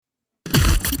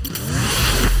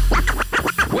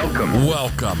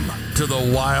Welcome to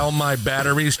the While My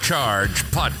Batteries Charge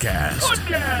podcast.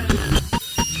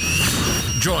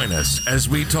 Join us as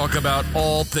we talk about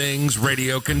all things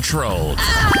radio controlled.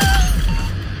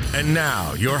 And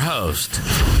now, your host,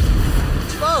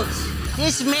 Folks,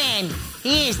 this man,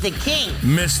 he is the king.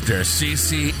 Mr.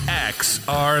 CCXRC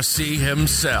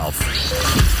himself,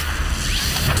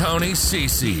 Tony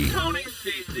CC.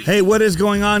 Hey, what is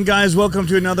going on, guys? Welcome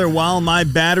to another While My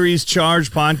Batteries Charge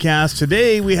podcast.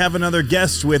 Today, we have another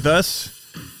guest with us.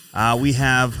 We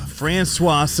have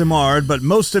Francois Simard, but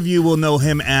most of you will know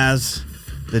him as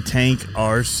the Tank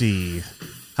RC.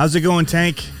 How's it going,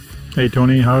 Tank? Hey,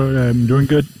 Tony. I'm doing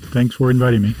good. Thanks for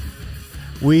inviting me.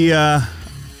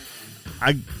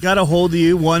 I got a hold of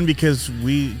you, one, because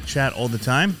we chat all the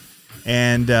time,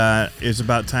 and it's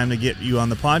about time to get you on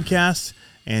the podcast.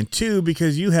 And two,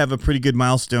 because you have a pretty good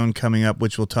milestone coming up,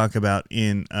 which we'll talk about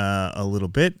in a little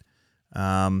bit.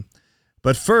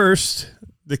 But first,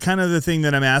 the thing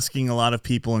that I'm asking a lot of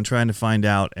people and trying to find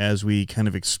out as we kind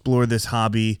of explore this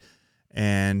hobby,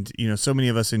 and so many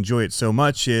of us enjoy it so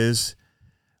much, is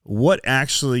what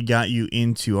actually got you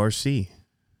into RC?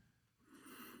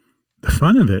 The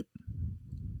fun of it.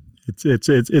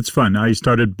 It's fun. I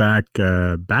started back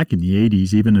in the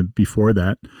 80s, even before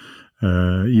that.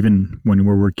 Even when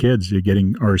we were kids,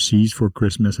 getting RCs for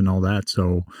Christmas and all that.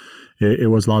 So it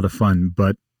was a lot of fun.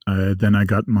 But then I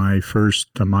got my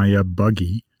first Tamiya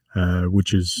buggy,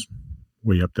 which is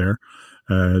way up there,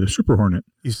 the Super Hornet.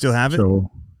 You still have it?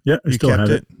 So yeah, I still have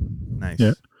it. Nice.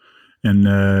 Yeah,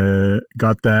 and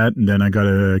got that, and then I got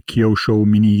a Kyosho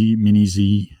Mini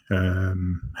Z.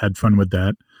 Had fun with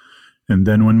that. And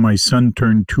then when my son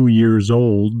turned 2 years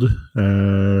old,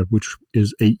 which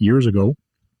is 8 years ago,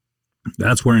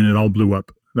 that's when it all blew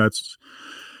up.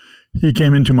 He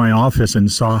came into my office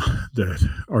and saw the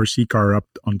RC car up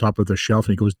on top of the shelf,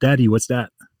 and he goes, "Daddy, what's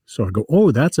that?" So I go,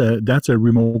 "Oh, that's a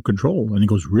remote control." And he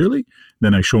goes, "Really?"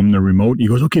 Then I show him the remote. He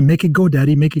goes, "Okay, make it go,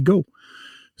 Daddy, make it go."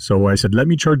 So I said, "Let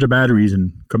me charge the batteries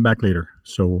and come back later."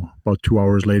 So about 2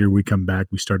 hours later, we come back.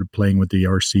 We started playing with the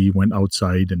RC, went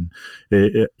outside, and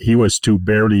he was too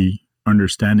barely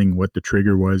understanding what the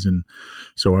trigger was. And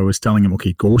so I was telling him,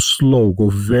 "Okay, go slow,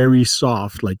 go very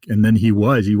soft." And then he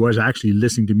was actually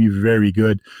listening to me very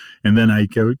good. And then I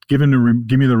go, give me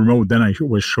the remote. Then I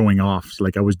was showing off.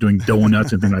 I was doing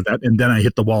donuts and things like that. And then I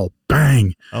hit the wall,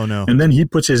 bang. Oh no. And then he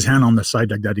puts his hand on the side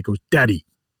like that. He goes, "Daddy."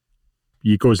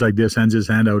 He goes like this, hands his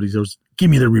hand out. He goes, "Give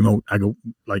me the remote." I go,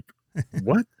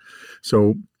 what?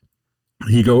 So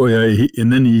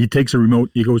and then he takes a remote.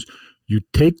 He goes, "You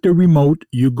take the remote,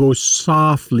 you go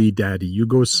softly, Daddy. You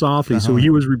go softly." So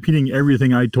he was repeating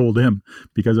everything I told him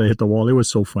because I hit the wall. It was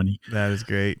so funny. That is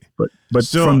great. But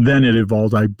so, from then it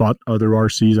evolved. I bought other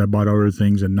RCs, I bought other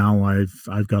things, and now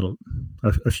I've got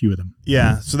a few of them.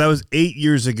 Yeah. So that was 8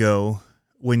 years ago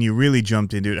when you really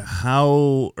jumped into it.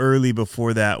 How early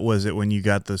before that was it when you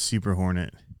got the Super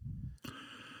Hornet?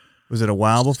 Was it a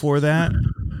while before that?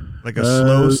 Like a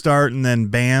slow start and then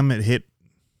bam, it hit?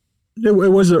 It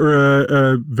was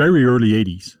a very early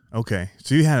 80s. Okay.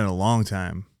 So you had it a long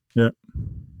time. Yeah.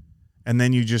 And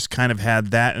then you just kind of had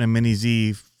that and a Mini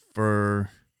Z for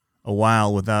a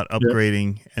while without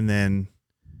upgrading. Yeah. And then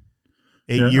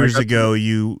 8 years ago,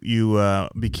 you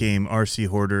became RC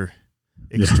Hoarder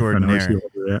extraordinaire.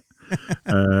 Yeah.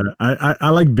 I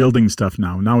like building stuff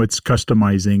now. Now it's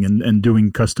customizing and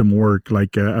doing custom work. I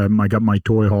got my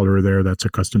toy hauler there. That's a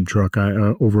custom truck.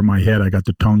 Over my head, I got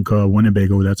the Tonka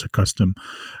Winnebago. That's a custom.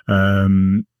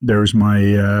 There's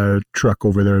my truck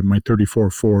over there, my 34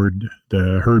 Ford,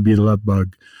 the Herbie the Love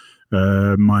Bug,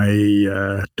 my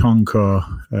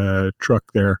Tonka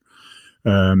truck there.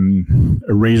 A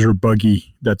Razor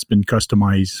buggy that's been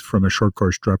customized from a short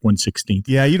course truck, 1/16.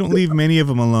 Yeah, you don't leave many of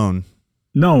them alone.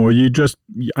 No,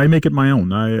 I make it my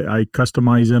own. I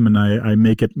customize them and I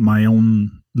make it my own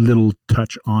little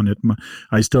touch on it.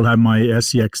 I still have my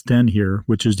SCX-10 here,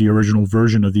 which is the original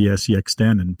version of the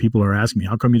SCX-10. And people are asking me,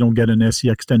 how come you don't get an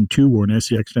SCX-10 2 or an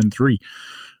SCX-10 3?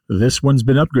 This one's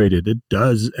been upgraded. It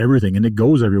does everything and it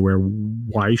goes everywhere.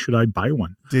 Why should I buy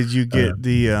one? Did you get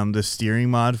the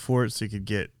steering mod for it so you could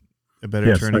get a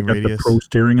better turning radius? Yes, I got the Pro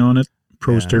steering on it.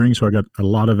 Steering, so I got a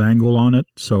lot of angle on it.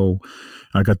 So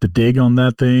I got the dig on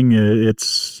that thing.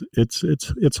 It's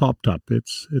hopped up.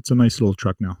 It's a nice little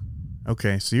truck now.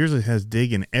 Okay, so yours has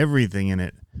dig and everything in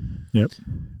it. Yep.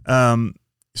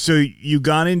 So you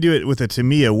got into it with a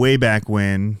Tamiya way back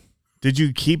when. Did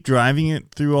you keep driving it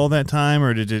through all that time,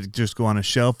 or did it just go on a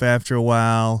shelf after a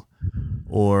while?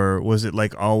 Or was it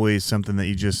like always something that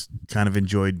you just kind of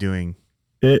enjoyed doing?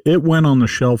 It went on the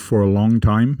shelf for a long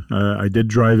time. I did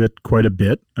drive it quite a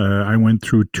bit. I went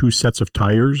through 2 sets of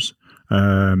tires.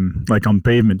 Like on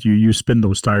pavement, you spin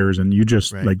those tires and you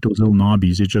just, Right. like those little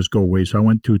knobbies, it just go away. So I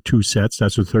went through 2 sets.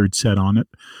 That's the 3rd set on it.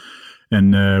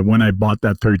 And when I bought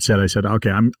that 3rd set, I said, okay,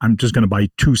 I'm just going to buy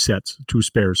 2 sets, 2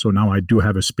 spares. So now I do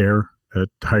have a spare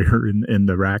tire in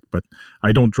the rack, but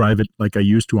I don't drive it like I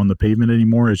used to on the pavement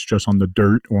anymore. It's just on the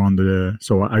dirt or on the.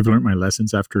 So I've learned my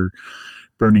lessons after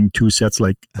burning 2 sets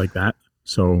like that.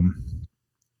 So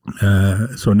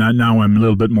now I'm a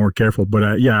little bit more careful. But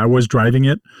I was driving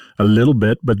it a little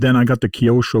bit. But then I got the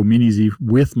Kyosho Mini Z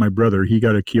with my brother. He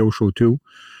got a Kyosho too.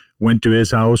 Went to his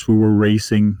house. We were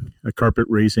racing, carpet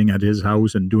racing at his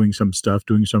house and doing some stuff,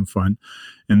 doing some fun.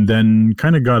 And then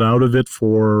kind of got out of it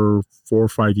for 4 or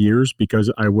 5 years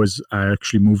because I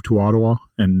actually moved to Ottawa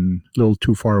and a little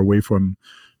too far away from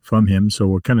him.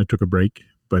 So I kind of took a break.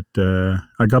 But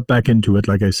I got back into it,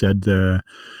 like I said,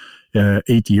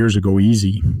 8 years ago,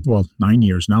 easy. Well, 9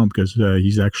 years now because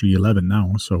he's actually 11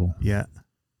 now. So Yeah.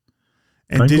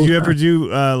 And Time did goes you ever fast. do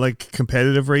like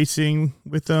competitive racing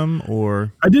with them,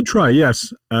 or? I did try,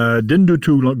 yes. Didn't do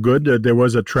too good. There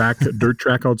was a dirt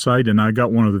track outside, and I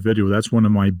got one of the video. That's one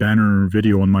of my banner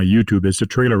video on my YouTube. It's a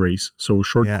trailer race, so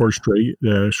short Yeah. course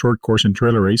and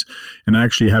trailer race. And I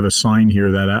actually have a sign here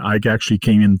that I actually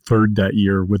came in 3rd that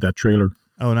year with that trailer.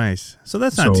 Oh, nice. So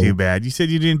that's not So- too bad. You said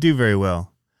you didn't do very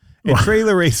well. In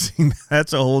trailer racing,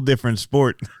 that's a whole different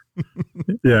sport.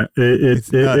 Yeah, It's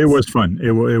it nuts. was fun.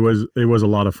 It was a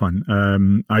lot of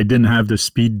fun. I didn't have the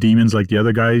speed demons like the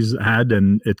other guys had,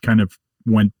 and it kind of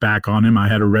went back on him. I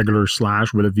had a regular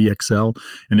slash with a VXL,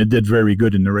 and it did very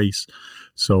good in the race.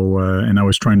 So, and I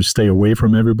was trying to stay away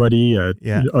from everybody.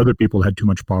 Yeah. Other people had too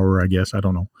much power, I guess. I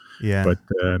don't know, Yeah, but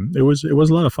it was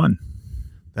a lot of fun.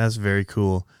 that's very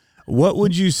cool. What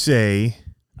would you say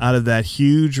out of that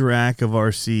huge rack of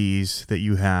RCs that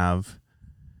you have,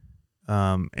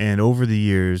 and over the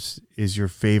years, is your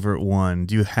favorite one?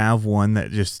 Do you have one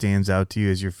that just stands out to you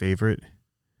as your favorite?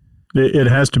 It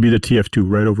has to be the TF2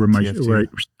 right over TF2. right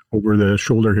over the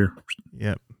shoulder here.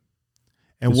 Yep.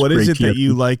 And It's what is great it that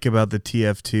you TF2. like about the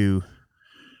TF2?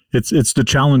 It's the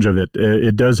challenge of it.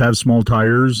 It does have small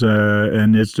tires,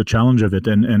 and it's the challenge of it.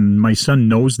 And my son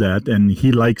knows that, and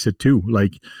he likes it too.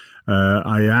 Like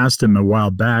I asked him a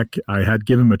while back. I had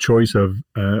given him a choice of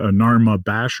an Arma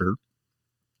Basher,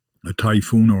 a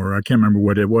Typhoon, or I can't remember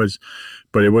what it was,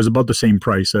 but it was about the same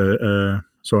price.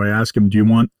 So I asked him, "Do you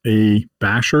want a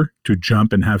Basher to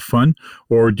jump and have fun,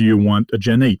 or do you want a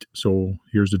Gen 8?" So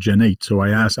here's the Gen 8. So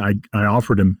I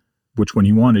offered him which one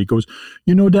he wanted. He goes,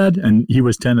 Dad, and he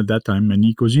was 10 at that time, and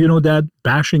he goes, Dad,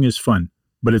 bashing is fun,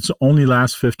 but it's only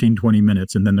lasts 15, 20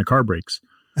 minutes, and then the car breaks.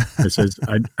 It says,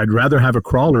 I'd rather have a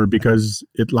crawler because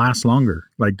it lasts longer.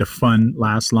 Like the fun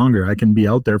lasts longer. I can be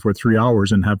out there for 3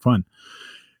 hours and have fun,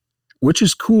 which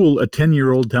is cool. A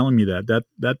 10-year-old telling me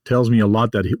that tells me a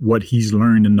lot that what he's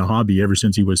learned in the hobby ever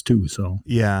since he was 2. So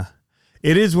Yeah.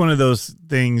 It is one of those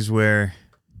things where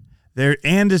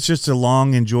it's just a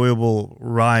long, enjoyable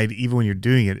ride. Even when you're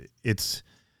doing it, it's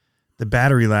the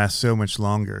battery lasts so much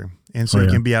longer. And so Oh, you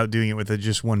yeah. can be out doing it with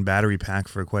just one battery pack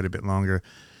for quite a bit longer.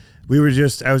 I was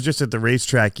just at the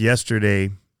racetrack yesterday,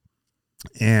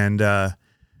 and it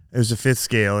was a 5th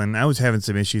scale, and I was having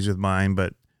some issues with mine,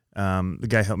 but the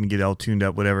guy helped me get it all tuned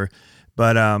up, whatever.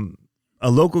 But a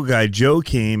local guy, Joe,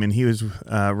 came, and he was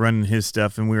running his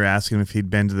stuff, and we were asking him if he'd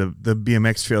been to the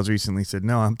BMX trails recently. He said,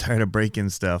 "No, I'm tired of breaking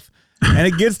stuff." And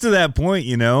it gets to that point,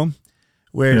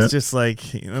 where Yeah. it's just like,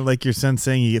 like your son's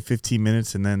saying, you get 15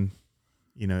 minutes and then,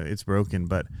 it's broken.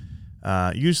 But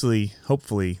usually,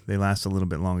 hopefully, they last a little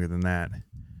bit longer than that.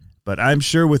 But I'm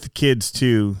sure with the kids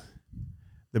too,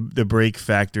 the brake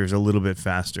factor is a little bit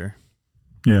faster.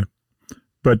 yeah.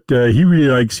 But he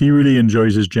really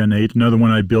enjoys his Gen 8. Another one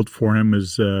I built for him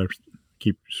is,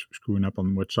 keep screwing up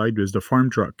on which side, is the farm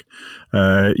truck.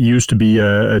 It used to be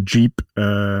a Jeep.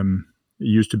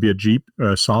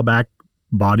 Sawback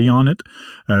body on it,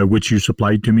 which you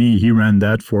supplied to me. He ran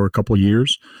that for a couple of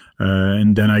years.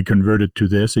 And then I converted to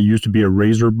this. It used to be a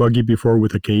Razor buggy before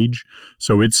with a cage.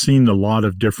 So it's seen a lot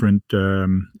of different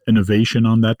innovation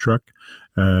on that truck.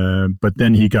 But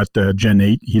then he got the Gen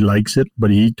 8. He likes it, but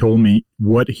he told me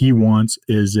what he wants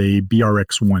is a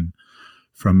BRX-1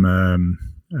 from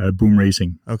Boom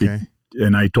Racing. Okay.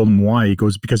 And I told him why. He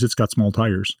goes, because it's got small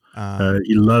tires.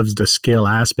 He loves the scale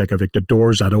aspect of it, the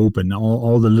doors that open,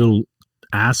 all the little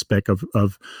aspect of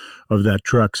that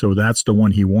truck. So that's the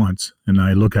one he wants. And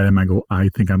I look at him, I go, I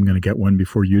think I'm going to get one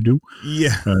before you do.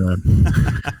 Yeah. But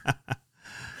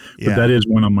that is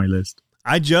one on my list.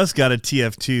 I just got a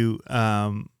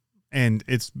TF2, and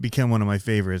it's become one of my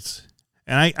favorites.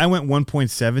 And I went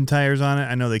 1.7 tires on it.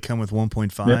 I know they come with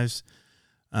 1.5s,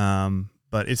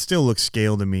 but it still looks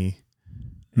scale to me.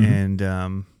 Mm-hmm.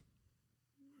 And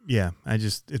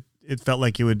it felt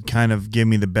like it would kind of give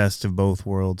me the best of both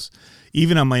worlds.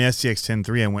 Even on my SCX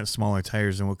 10.3, I went smaller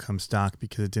tires than what comes stock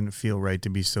because it didn't feel right to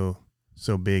be so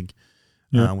big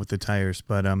with the tires.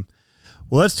 But well,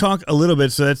 let's talk a little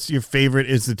bit. So that's your favorite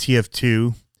is the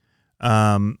TF2.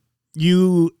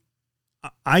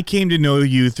 I came to know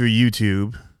you through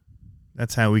YouTube.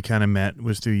 That's how we kind of met,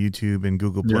 was through YouTube and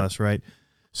Google Plus, right?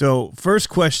 So first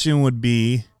question would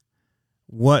be,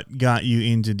 what got you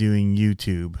into doing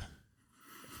YouTube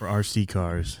for RC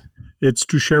cars? It's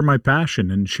to share my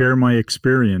passion and share my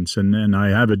experience. And I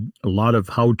have a lot of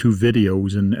how-to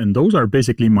videos, and those are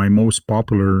basically my most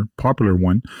popular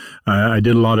one. I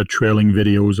did a lot of trailing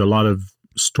videos, a lot of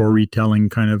storytelling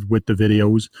kind of with the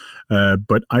videos.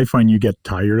 But I find you get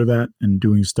tired of that and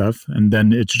doing stuff. And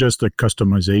then it's just a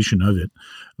customization of it.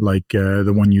 Like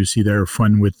the one you see there,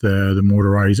 fun with the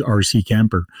motorized RC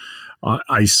camper.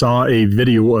 I saw a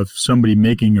video of somebody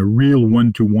making a real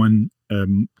one-to-one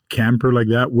camper like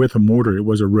that with a motor. It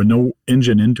was a Renault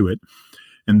engine into it,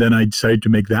 and then I decided to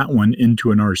make that one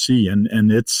into an RC,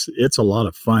 and it's a lot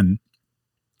of fun.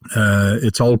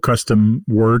 It's all custom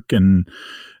work, and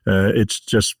it's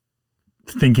just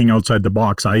thinking outside the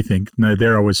box. I think now,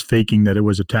 there I was faking that it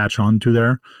was attached onto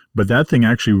there, but that thing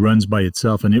actually runs by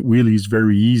itself, and it wheelies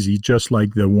very easy, just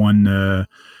like the one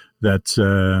that's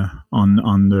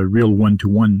on the real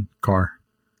one-to-one car.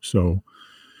 So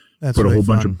that's put a whole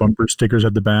bunch of bumper stickers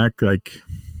at the back, like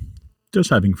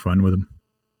just having fun with them.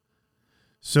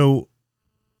 So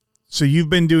you've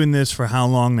been doing this for how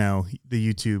long now?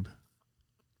 The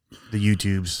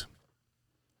YouTubes.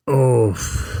 Oh,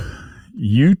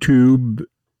 YouTube.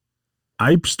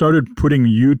 I started putting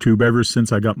YouTube ever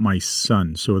since I got my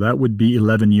son. So that would be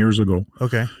 11 years ago.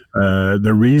 Okay.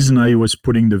 The reason I was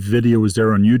putting the videos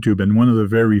there on YouTube, and one of the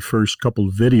very first couple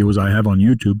of videos I have on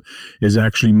YouTube is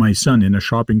actually my son in a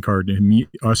shopping cart and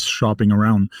us shopping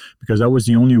around, because that was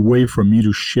the only way for me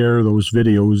to share those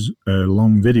videos,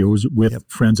 long videos with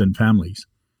friends and families.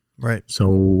 Right.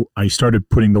 So I started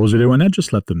putting those videos, and I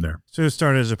just left them there. So it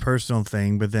started as a personal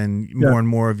thing, but then more and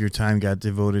more of your time got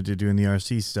devoted to doing the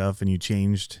RC stuff, and you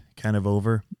changed kind of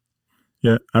over.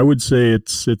 Yeah, I would say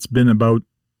it's been about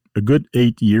a good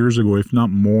 8 years ago, if not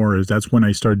more. That's when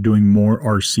I started doing more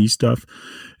RC stuff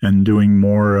and doing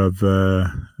more of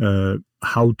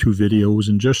how-to videos,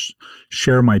 and just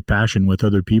share my passion with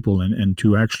other people, and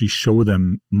to actually show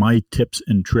them my tips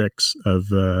and tricks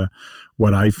of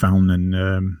what I found.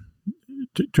 And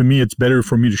to me, it's better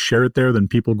for me to share it there than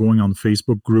people going on the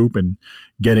Facebook group and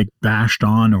getting bashed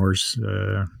on, or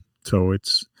so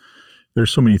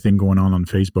there's so many things going on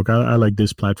Facebook. I like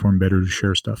this platform better to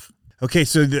share stuff. Okay,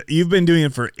 so you've been doing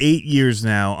it for 8 years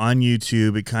now on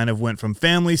YouTube. It kind of went from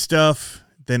family stuff,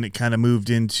 then it kind of moved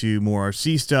into more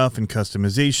RC stuff and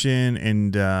customization,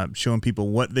 and showing people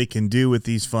what they can do with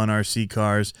these fun RC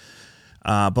cars.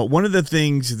 But one of the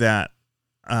things that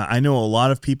I know a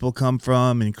lot of people come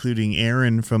from, including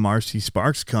Aaron from RC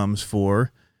Sparks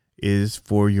is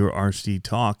for your RC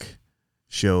Talk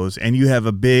shows. And you have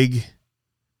a big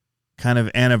kind of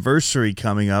anniversary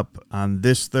coming up on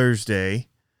this Thursday.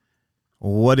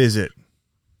 What is it?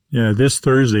 Yeah, this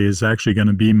Thursday is actually going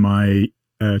to be my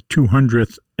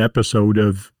 200th episode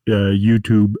of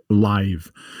YouTube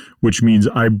Live, which means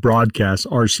I broadcast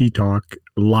RC Talk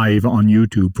live on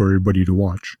YouTube for everybody to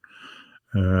watch.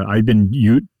 I've been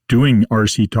doing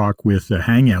RC Talk with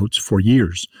Hangouts for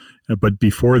years, but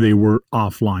before they were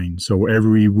offline. So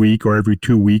every week or every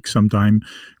 2 weeks, sometime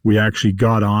we actually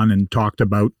got on and talked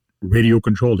about radio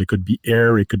control. It could be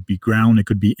air, it could be ground, it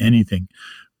could be anything.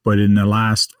 But in the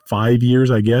last 5 years,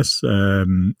 I guess,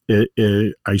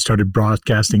 I started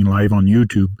broadcasting live on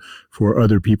YouTube for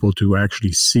other people to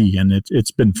actually see. And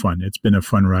it's been fun. It's been a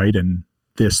fun ride. And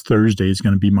this Thursday is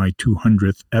going to be my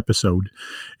 200th episode.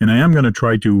 And I am going to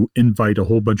try to invite a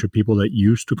whole bunch of people that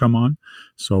used to come on.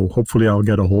 So hopefully I'll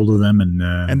get a hold of them.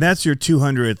 And that's your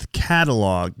 200th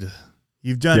cataloged.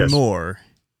 You've done more.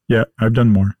 Yeah, I've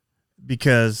done more.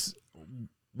 Because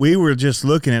we were just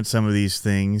looking at some of these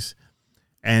things,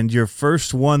 and your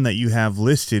first one that you have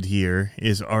listed here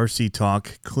is RC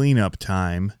Talk Cleanup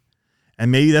Time.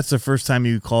 And maybe that's the first time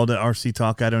you called it RC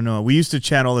Talk. I don't know. We used to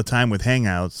chat all the time with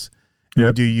Hangouts.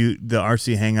 Yep. Do the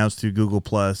RC Hangouts through Google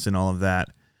Plus and all of that.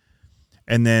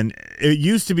 And then it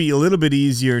used to be a little bit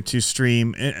easier to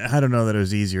stream. I don't know that it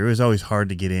was easier. It was always hard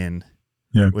to get in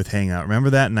with Hangout.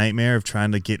 Remember that nightmare of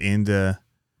trying to get into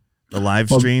the live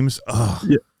streams? Oh.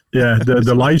 Yeah,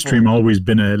 the live stream always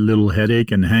been a little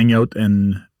headache, and Hangout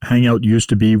and Hangout used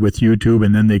to be with YouTube,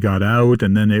 and then they got out,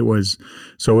 and then it was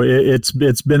so it's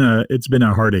been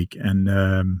a heartache,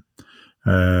 and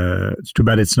it's too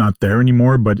bad it's not there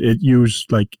anymore. But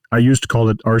I used to call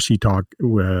it RC Talk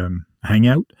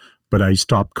Hangout, but I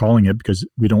stopped calling it because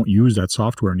we don't use that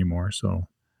software anymore. So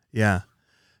yeah,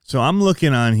 so I'm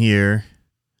looking on here,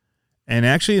 and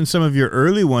actually in some of your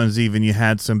early ones, even you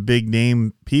had some big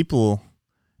name people.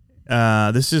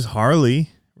 This is Harley.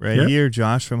 Right here,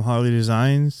 Josh from Harley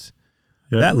Designs.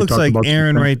 Yeah, that looks like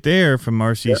Aaron right there from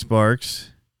RC Sparks.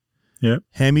 Yeah.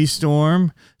 Hemi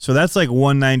Storm. So that's like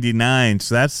 $199.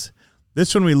 So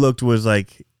this one we looked was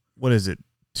like, what is it?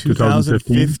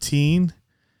 2015.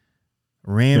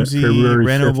 Ramsey,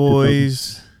 Reno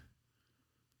Boys.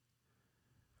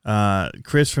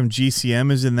 Chris from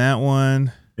GCM is in that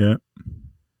one. Yeah.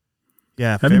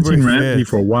 Yeah, I haven't seen Ramsey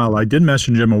for a while. I did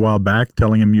message him a while back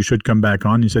telling him you should come back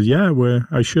on. He said, yeah, well,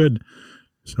 I should.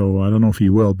 So I don't know if he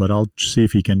will, but I'll see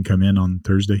if he can come in on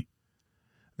Thursday.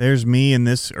 There's me in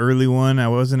this early one. I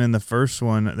wasn't in the first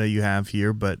one that you have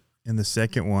here, but in the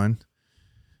second one.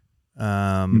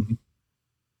 So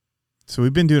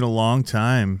we've been doing a long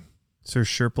time. Sir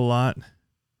Sherpalot,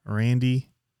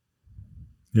 Randy.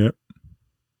 Yep.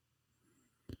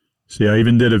 See, I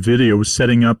even did a video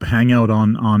setting up Hangout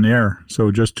on air. So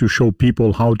just to show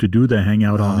people how to do the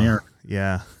Hangout on air.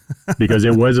 Yeah. Because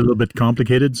it was a little bit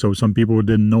complicated. So some people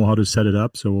didn't know how to set it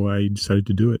up. So I decided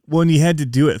to do it. Well, and you had to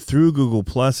do it through Google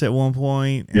Plus at one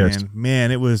point. Yes. And man,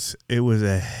 it was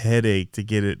a headache to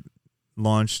get it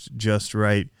launched just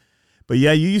right. But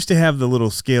yeah, you used to have the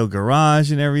little scale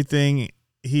garage and everything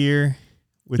here.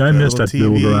 I missed that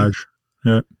TV. little garage.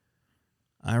 Yeah.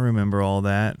 I remember all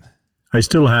that. I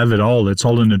still have it all. It's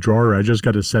all in the drawer. I just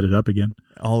got to set it up again.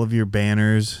 All of your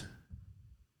banners.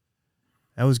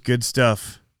 That was good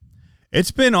stuff.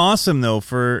 It's been awesome though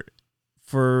for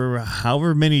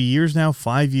however many years now,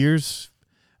 5 years.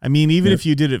 I mean, even if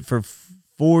you did it for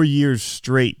 4 years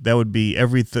straight, that would be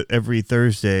every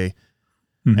Thursday.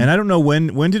 Mm-hmm. And I don't know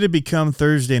when did it become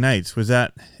Thursday nights? Was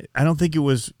that? I don't think it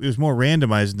was more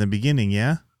randomized in the beginning.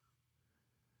 Yeah.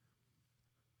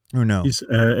 Or no?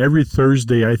 Every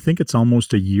Thursday, I think it's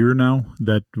almost a year now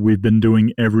that we've been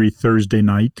doing every Thursday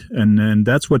night. And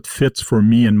that's what fits for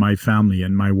me and my family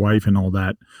and my wife and all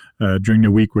that. During the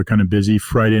week, we're kind of busy.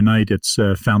 Friday night, it's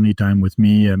family time with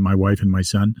me and my wife and my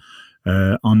son.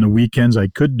 On the weekends, I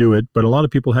could do it, but a lot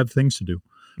of people have things to do.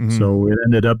 Mm-hmm. So it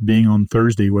ended up being on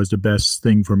Thursday was the best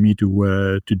thing for me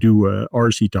to do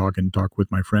RC Talk and talk with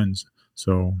my friends.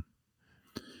 So...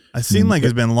 It seemed like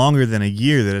it's been longer than a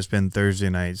year that it's been Thursday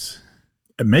nights.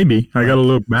 Maybe. I got to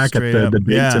look back at the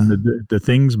dates and the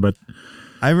things, but...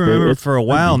 I remember for a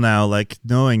while now, like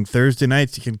knowing Thursday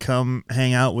nights you can come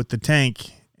hang out with the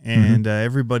tank and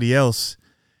everybody else.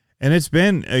 And it's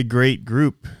been a great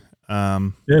group.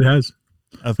 It has.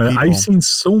 Of people. I've seen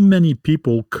so many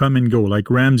people come and go. Like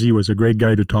Ramsey was a great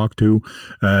guy to talk to.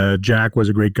 Jack was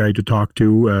a great guy to talk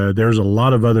to. There's a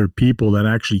lot of other people that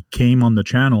actually came on the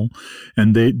channel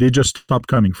and they just stopped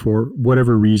coming for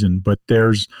whatever reason. But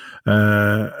there's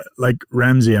like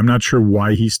Ramsey, I'm not sure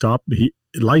why he stopped.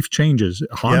 Life changes,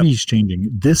 hobbies changing.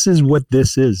 This is what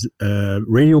this is.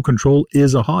 Radio control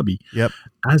is a hobby. Yep.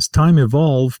 As time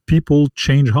evolved, people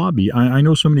change hobby. I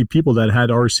know so many people that had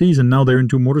RCs and now they're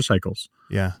into motorcycles.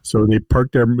 Yeah. So they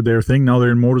parked their thing. Now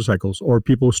they're in motorcycles, or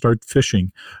people start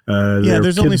fishing.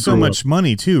 There's only so much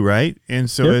money too, right? And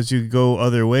so as you go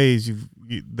other ways,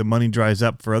 the money dries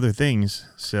up for other things.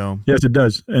 So yes, it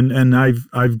does. And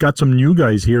I've got some new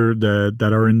guys here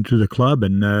that are into the club,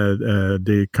 and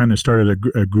they kind of started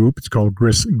a group. It's called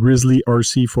Grizzly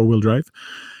RC 4-wheel drive.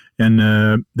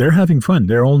 And they're having fun.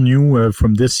 They're all new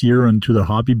from this year into the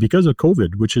hobby because of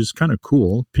COVID, which is kind of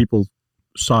cool. People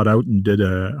sought out and did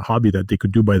a hobby that they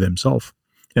could do by themselves.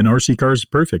 And RC cars is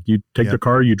perfect. You take the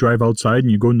car, you drive outside,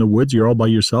 and you go in the woods. You're all by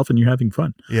yourself, and you're having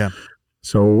fun. Yeah.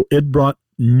 So it brought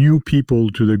new people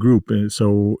to the group.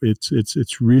 So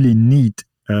it's really neat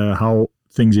how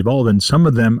things evolve. And some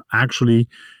of them actually,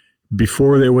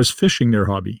 before there was fishing, their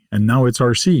hobby, and now it's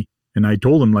RC. And I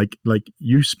told him, like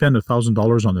you spend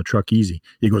 $1,000 on the truck easy.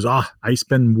 He goes, I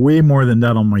spend way more than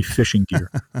that on my fishing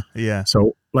gear. Yeah.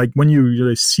 So like when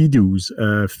you Sea-Doos,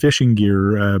 fishing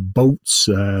gear, boats,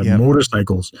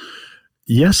 motorcycles,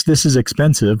 yes, this is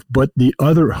expensive, but the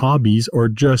other hobbies are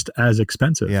just as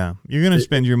expensive. Yeah. You're going to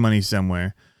spend your money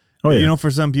somewhere. Oh, yeah. You know,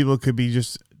 for some people it could be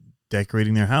just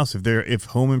decorating their house. If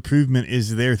home improvement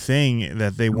is their thing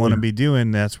that they want to be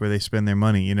doing, that's where they spend their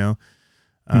money, you know.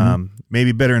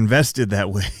 Maybe better invested that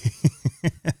way.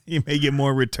 You may get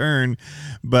more return,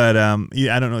 but I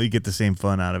don't know, you get the same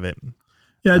fun out of it.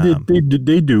 Yeah,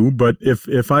 they do. But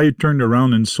if I turned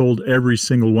around and sold every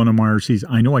single one of my RCs,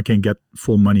 I know I can't get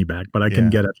full money back, but I can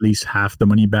get at least half the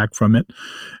money back from it.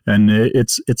 And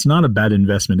it's not a bad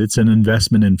investment. It's an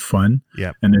investment in fun.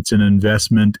 Yeah. And it's an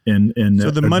investment in so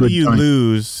the money you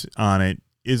lose on it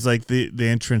is like the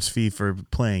entrance fee for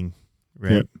playing,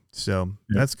 right? Yep. So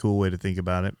that's a cool way to think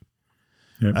about it.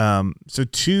 Yep. So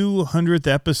 200th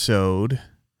episode,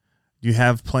 do you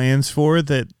have plans for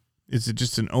that? Is it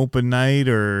just an open night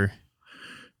or?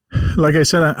 Like I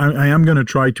said, I am going to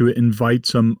try to invite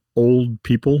some old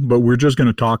people, but we're just going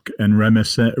to talk and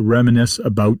reminisce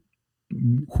about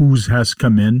who's has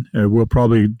come in. We'll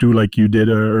probably do like you did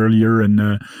earlier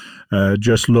and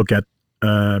just look at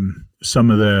some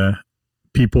of the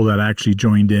people that actually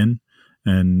joined in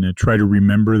and try to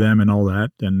remember them and all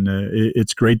that. And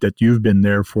it's great that you've been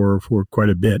there for quite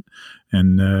a bit,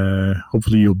 and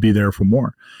hopefully you'll be there for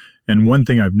more. And one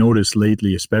thing I've noticed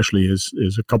lately, especially,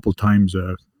 is a couple times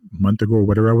a month ago or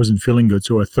whatever, I wasn't feeling good.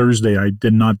 So a Thursday, I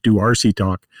did not do RC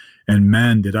Talk. And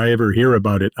man, did I ever hear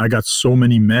about it. I got so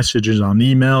many messages on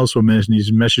email, so many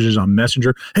messages on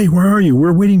Messenger. Hey, where are you?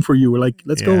 We're waiting for you. We're like,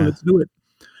 let's go, let's do it.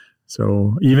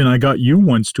 So even I got you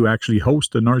once to actually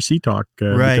host an RC Talk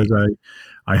because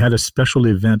I had a special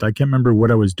event. I can't remember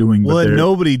what I was doing. Well, and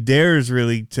nobody dares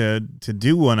really to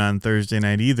do one on Thursday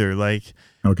night either. Like,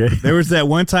 okay, there was that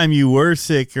one time you were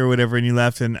sick or whatever and you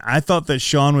left, and I thought that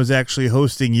Sean was actually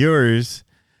hosting yours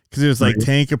because it was like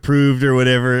tank approved or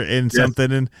whatever and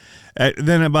something. And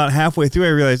then about halfway through, I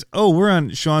realized, oh, we're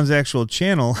on Sean's actual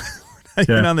channel. We're not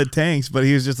even on the tanks, but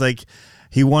he was just like,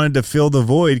 he wanted to fill the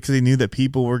void because he knew that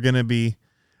people were going to be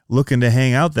looking to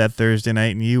hang out that Thursday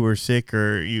night and you were sick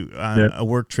or you on a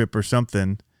work trip or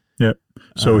something. Yep.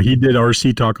 So he did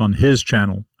RC Talk on his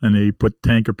channel and he put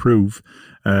tank approve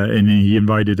and he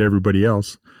invited everybody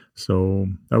else. So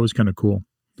that was kind of cool.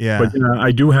 Yeah. But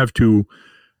I do have to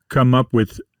come up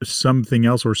with something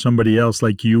else or somebody else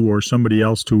like you or somebody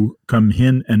else to come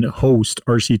in and host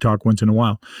RC Talk once in a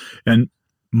while. And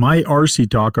my RC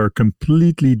Talk are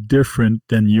completely different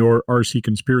than your RC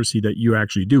Conspiracy that you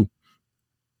actually do.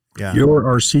 Yeah. Your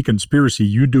RC Conspiracy,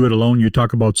 you do it alone. You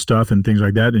talk about stuff and things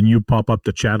like that, and you pop up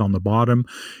the chat on the bottom.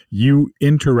 You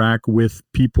interact with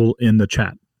people in the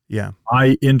chat. Yeah.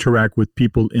 I interact with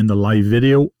people in the live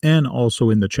video and also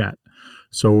in the chat.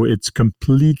 So it's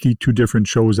completely two different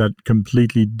shows that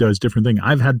completely does different things.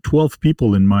 I've had 12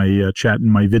 people in my chat in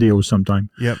my videos sometime.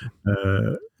 Yep.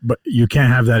 But you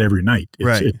can't have that every night.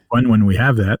 It's fun when we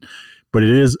have that, but it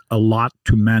is a lot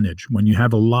to manage. When you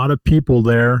have a lot of people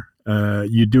there,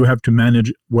 you do have to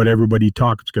manage what everybody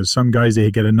talks, because some guys,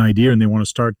 they get an idea and they want to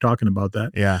start talking about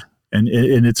that. Yeah. And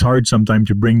it's hard sometimes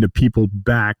to bring the people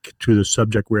back to the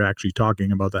subject we're actually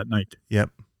talking about that night.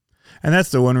 Yep. And that's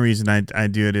the one reason I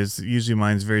do it, is usually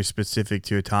mine's very specific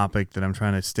to a topic that I'm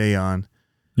trying to stay on.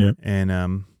 Yep.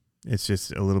 And it's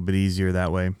just a little bit easier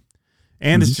that way.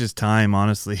 And it's just time,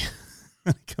 honestly.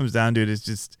 When it comes down to it, it's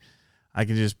just, I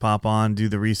can just pop on, do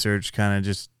the research, kind of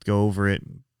just go over it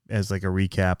as like a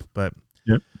recap. But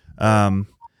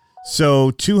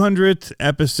so 200th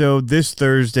episode this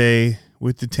Thursday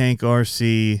with the Tank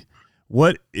RC.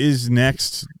 What is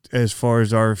next as far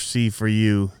as RC for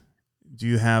you? Do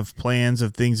you have plans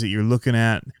of things that you're looking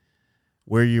at,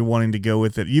 where you're wanting to go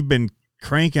with it? You've been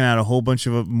cranking out a whole bunch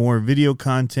of more video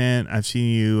content. I've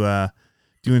seen you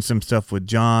doing some stuff with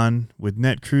John, with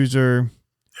NetCruiser.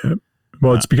 Yep.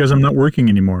 Well, it's because I'm not working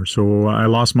anymore. So I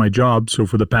lost my job. So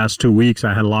for the past 2 weeks,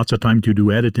 I had lots of time to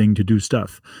do editing, to do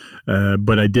stuff.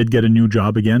 But I did get a new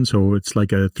job again. So it's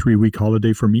like a 3-week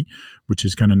holiday for me, which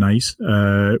is kind of nice,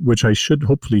 which I should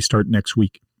hopefully start next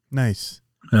week. Nice.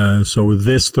 So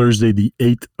this Thursday, the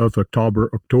 8th of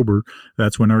October,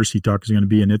 that's when RC Talk is going to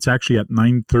be. And it's actually at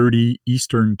 9:30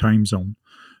 Eastern time zone.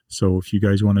 So if you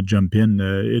guys want to jump in,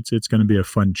 it's going to be a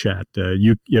fun chat.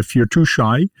 If you're too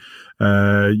shy,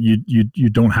 you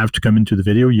don't have to come into the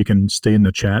video. You can stay in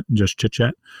the chat and just chit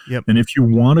chat. Yep. And if you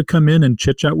want to come in and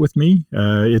chit chat with me,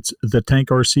 it's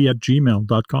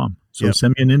thetankrc@gmail.com. So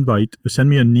send me an invite, send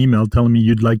me an email telling me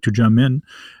you'd like to jump in.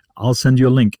 I'll send you a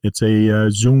link. It's a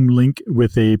Zoom link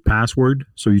with a password.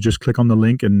 So you just click on the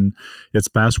link and it's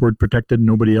password protected.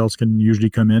 Nobody else can usually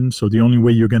come in. So the only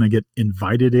way you're going to get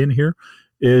invited in here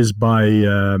is by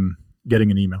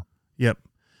getting an email. Yep.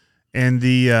 And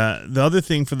the other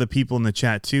thing for the people in the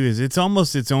chat too is it's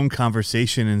almost its own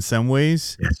conversation in some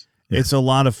ways. Yes. It's a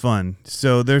lot of fun.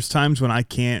 So there's times when I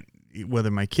can't, whether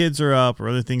my kids are up or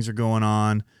other things are going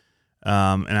on,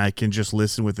 and I can just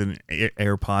listen with an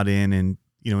AirPod in and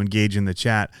engage in the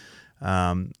chat.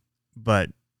 But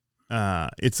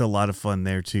it's a lot of fun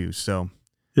there too. So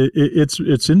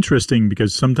It's interesting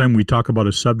because sometimes we talk about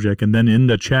a subject, and then in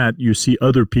the chat you see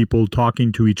other people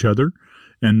talking to each other,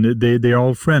 and they're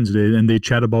all friends, and they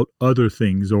chat about other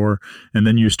things, and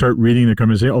then you start reading the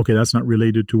conversation. Okay, that's not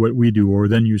related to what we do, or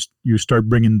then you start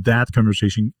bringing that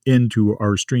conversation into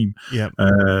our stream. Yeah.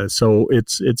 So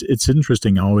it's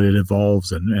interesting how it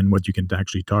evolves and what you can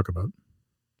actually talk about.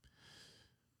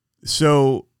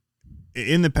 So,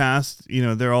 in the past,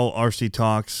 they're all RC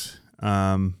talks.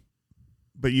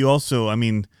 But you also, I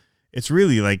mean, it's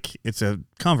really like it's a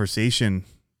conversation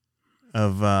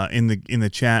of in the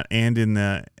chat and in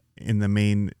the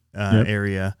main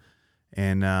area,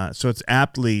 and so it's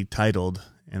aptly titled,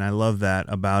 and I love that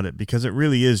about it because it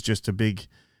really is just a big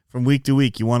from week to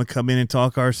week. You want to come in and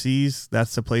talk RCs?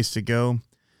 That's the place to go.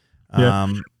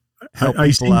 Help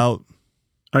people out.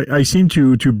 I seem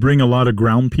to bring a lot of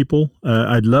ground people.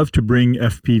 I'd love to bring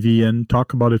FPV in,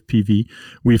 talk about FPV.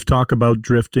 We've talked about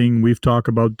drifting. We've talked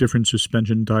about different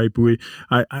suspension type.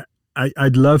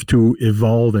 I'd love to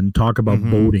evolve and talk about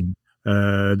boating.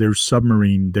 There's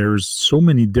submarine. There's so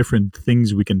many different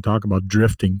things we can talk about.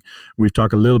 Drifting. We've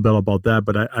talked a little bit about that,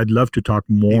 but I'd love to talk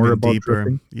more even about deeper.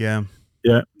 Drifting.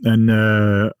 Yeah, and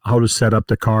how to set up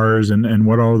the cars and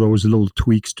what are those little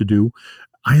tweaks to do.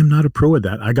 I am not a pro at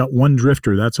that. I got one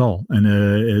drifter, that's all, and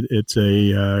it's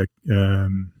a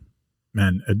can't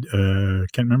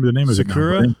remember the name of it now.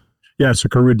 Sakura? Yeah,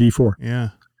 Sakura D4. Yeah,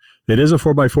 it is a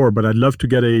 4x4, but I'd love to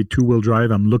get a 2-wheel drive.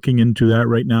 I'm looking into that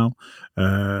right now.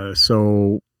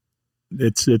 So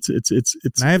it's.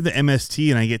 I have the MST,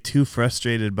 and I get too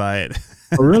frustrated by it.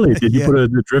 Oh, really? Did you put a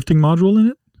drifting module in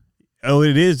it? Oh,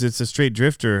 it is. It's a straight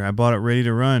drifter. I bought it ready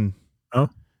to run. Oh,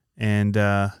 and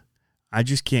I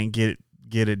just can't get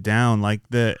it down. Like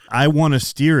I want to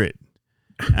steer it,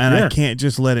 and I can't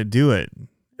just let it do it.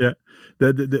 Yeah,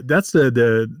 that's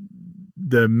the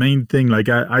main thing. Like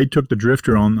I took the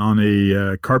drifter on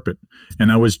a carpet,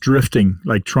 and I was drifting,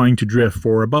 like trying to drift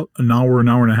for about an hour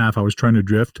and a half. I was trying to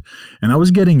drift, and I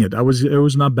was getting it. It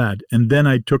was not bad. And then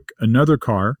I took another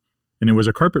car, and it was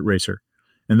a carpet racer,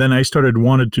 and then I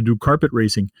wanted to do carpet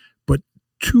racing, but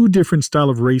two different style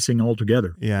of racing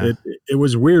altogether. Yeah. It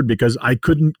was weird because I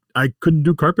couldn't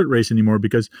do carpet race anymore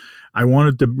because I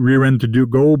wanted the rear end to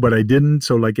go, but I didn't.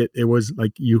 So like it was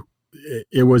like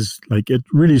it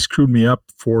really screwed me up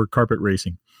for carpet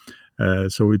racing.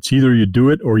 So it's either you do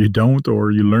it or you don't, or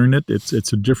you learn it.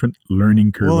 It's a different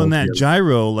learning curve. Well, in that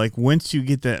gyro, like once you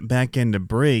get that back end to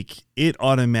brake, it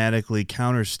automatically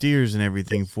counter steers and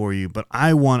everything for you. But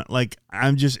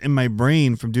I'm just in my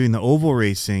brain from doing the oval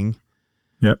racing.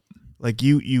 Yep. Like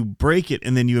you break it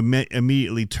and then you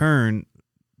immediately turn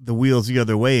the wheels the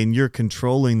other way, and you're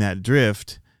controlling that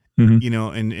drift,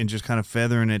 and just kind of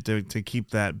feathering it to keep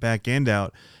that back end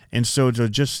out. And so to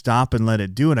just stop and let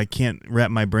it do it, I can't wrap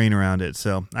my brain around it.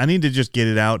 So I need to just get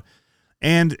it out.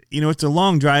 And, it's a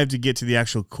long drive to get to the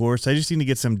actual course. I just need to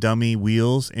get some dummy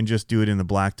wheels and just do it in the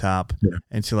blacktop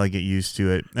until I get used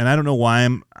to it. And I don't know why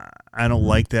I don't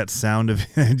like that sound of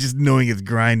it, just knowing it's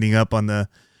grinding up on the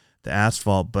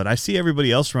asphalt, but I see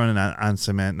everybody else running on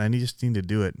cement, and I just need to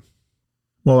do it.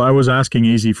 Well, I was asking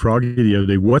AZ Froggy the other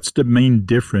day, what's the main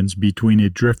difference between a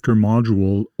drifter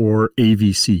module or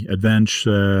AVC, Advanced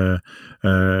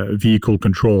Vehicle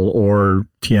Control, or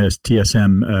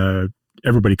TSM?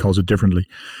 Everybody calls it differently.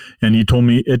 And he told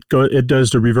me it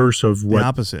does the reverse of what the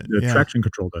opposite. The traction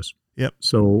control does. Yep.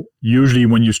 So usually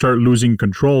when you start losing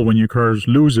control, when your car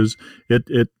loses,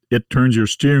 it turns your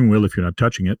steering wheel, if you're not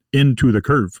touching it, into the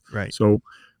curve. Right. So,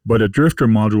 but a drifter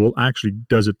module actually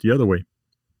does it the other way.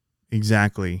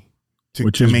 Exactly.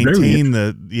 Which is maintain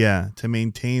the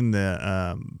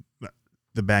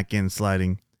back end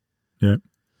sliding. Yeah.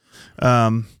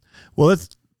 Well,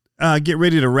 let's get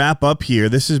ready to wrap up here.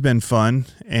 This has been fun,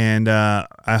 and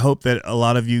I hope that a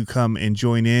lot of you come and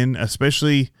join in,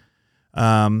 especially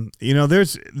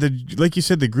there's like you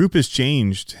said, the group has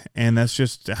changed, and that's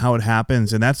just how it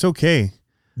happens, and that's okay.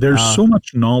 There's so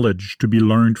much knowledge to be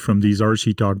learned from these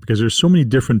RC Talk because there's so many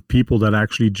different people that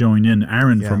actually join in.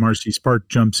 Aaron from RC Spark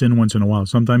jumps in once in a while.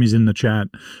 Sometimes he's in the chat.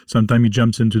 Sometimes he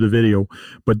jumps into the video.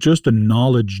 But just the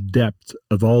knowledge depth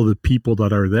of all the people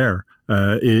that are there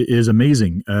is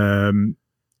amazing.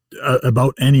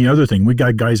 About any other thing, we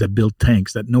got guys that build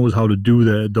tanks that knows how to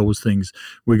do those things.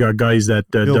 We got guys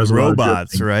that build does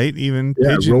robots, right? Even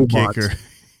pigeon robots. kicker.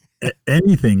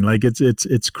 Anything. Like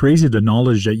it's crazy the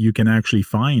knowledge that you can actually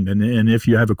find, and if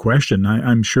you have a question,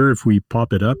 I'm sure if we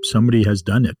pop it up, somebody has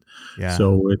done it. Yeah.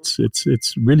 So it's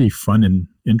really fun and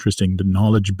interesting, the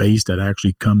knowledge base that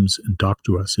actually comes and talk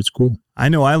to us. It's cool. I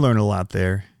know I learned a lot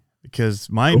there because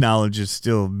my knowledge is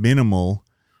still minimal,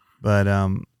 but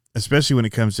especially when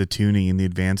it comes to tuning and the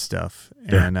advanced stuff.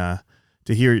 Yeah. And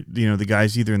to hear, the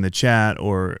guys either in the chat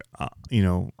or,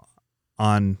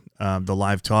 on the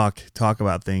live talk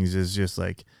about things is just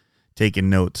like taking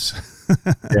notes.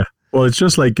 Yeah. Well, it's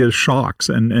just like shocks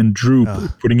and droop,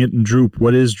 putting it in droop.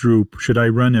 What is droop? Should I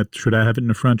run it? Should I have it in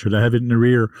the front? Should I have it in the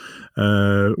rear?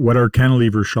 What are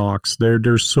cantilever shocks?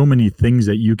 There's so many things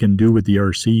that you can do with the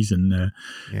RCs, and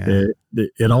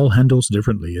it all handles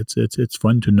differently. It's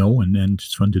fun to know and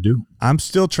it's fun to do. I'm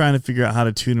still trying to figure out how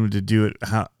to tune them to do it,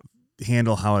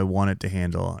 handle how I want it to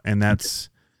handle. And that's,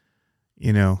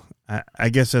 I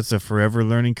guess that's a forever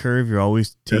learning curve. You're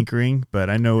always tinkering, but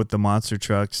I know with the monster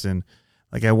trucks and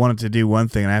like I want it to do one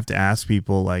thing and I have to ask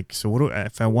people like, so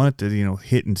if I want it to,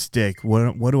 hit and stick,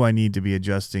 what do I need to be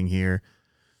adjusting here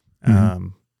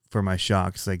for my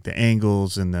shocks, like the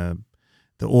angles and the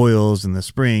oils and the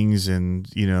springs and,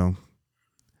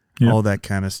 all that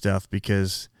kind of stuff,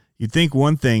 because you think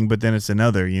one thing, but then it's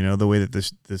another, the way that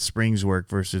the springs work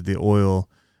versus the oil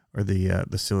or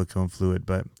the silicone fluid.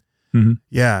 But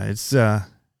yeah,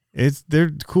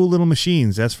 they're cool little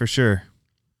machines. That's for sure.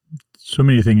 So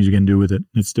many things you can do with it.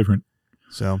 It's different.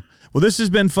 So, well, this has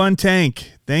been fun,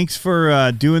 Tank. Thanks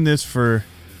for doing this for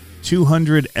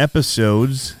 200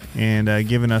 episodes and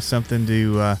giving us something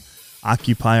to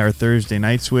occupy our Thursday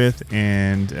nights with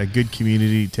and a good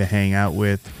community to hang out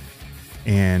with.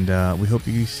 And we hope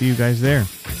you see you guys there.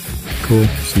 Cool.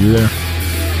 See you there.